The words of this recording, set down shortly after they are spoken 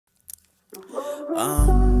I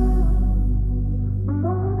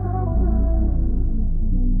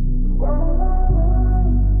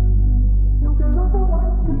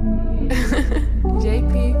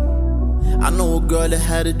know a girl that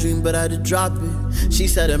had a dream but had to drop it. She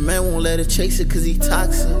said a man won't let her chase it cause he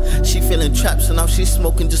toxic. She feeling trapped so now she's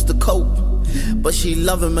smoking just to cope. But she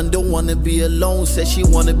love him and don't wanna be alone. Said she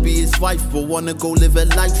wanna be his wife but wanna go live a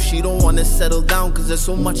life. She don't wanna settle down cause there's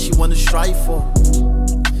so much she wanna strive for.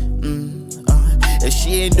 If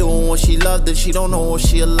she ain't doing what she loved, then she don't know what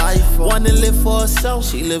she alive for. Wanna live for herself,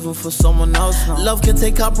 she living for someone else now. Love can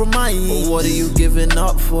take compromise, but what are you giving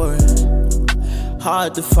up for it?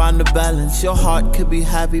 Hard to find the balance. Your heart could be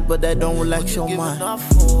happy, but that don't relax your mind.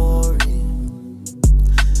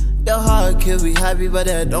 Your heart could be happy, but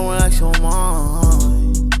that don't relax your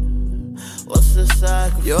mind. What's the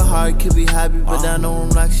cycle? Your heart could be happy, but that don't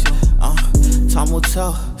relax your time will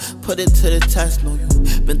tell. Put it to the test. No, you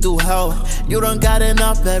been through hell. You done gotten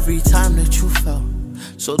up every time that you fell.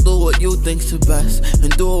 So do what you think's the best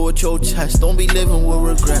and do it with your chest. Don't be living with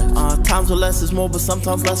regret. Times with less is more, but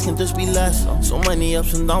sometimes less can just be less. So many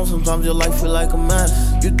ups and downs, sometimes your life feel like a mess.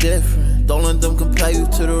 You different, don't let them compare you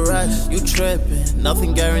to the rest. You tripping,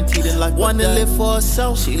 nothing guaranteed in life. Wanna live for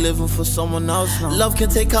herself, she living for someone else now. Love can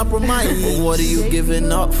take compromise, but what are you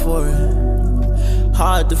giving up for it?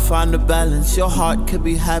 Hard to find the balance. Your heart could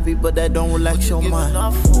be happy, but that don't relax your mind.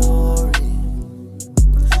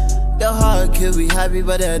 Your heart could be happy,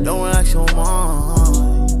 but that don't relax your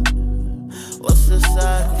mind. What's the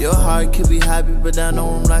side? Your heart could be happy, but that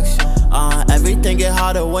don't relax your everything get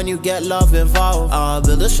harder when you get love involved.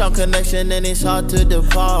 Build a strong connection and it's hard to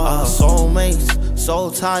depart. Soulmates, soul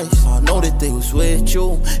ties. Know that they was with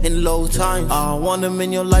you in low times. Want them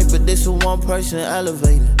in your life, but this is one person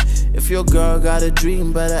elevated. If your girl got a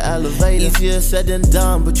dream, better elevate it. Easier said than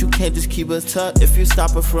done, but you can't just keep her tucked. If you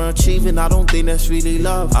stop her from achieving, I don't think that's really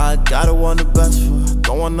love. I gotta want the best for her,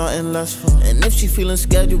 don't want nothing less for her. And if she feeling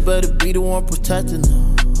scared, you better be the one protecting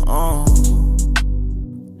her.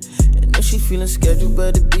 And if she feeling scared, you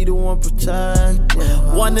better be the one protecting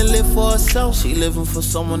her. Wanna live for herself, she living for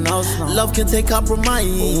someone else now. Love can take compromise,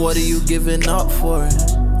 but what are you giving up for it?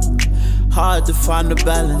 Hard to find the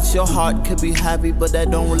balance. Your heart could be happy, but that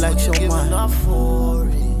don't relax your mind.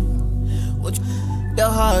 Your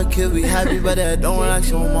heart could be happy, but that don't relax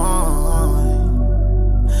your mind.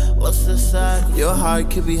 What's the side? Your heart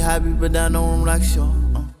could be happy, but that don't relax your mind.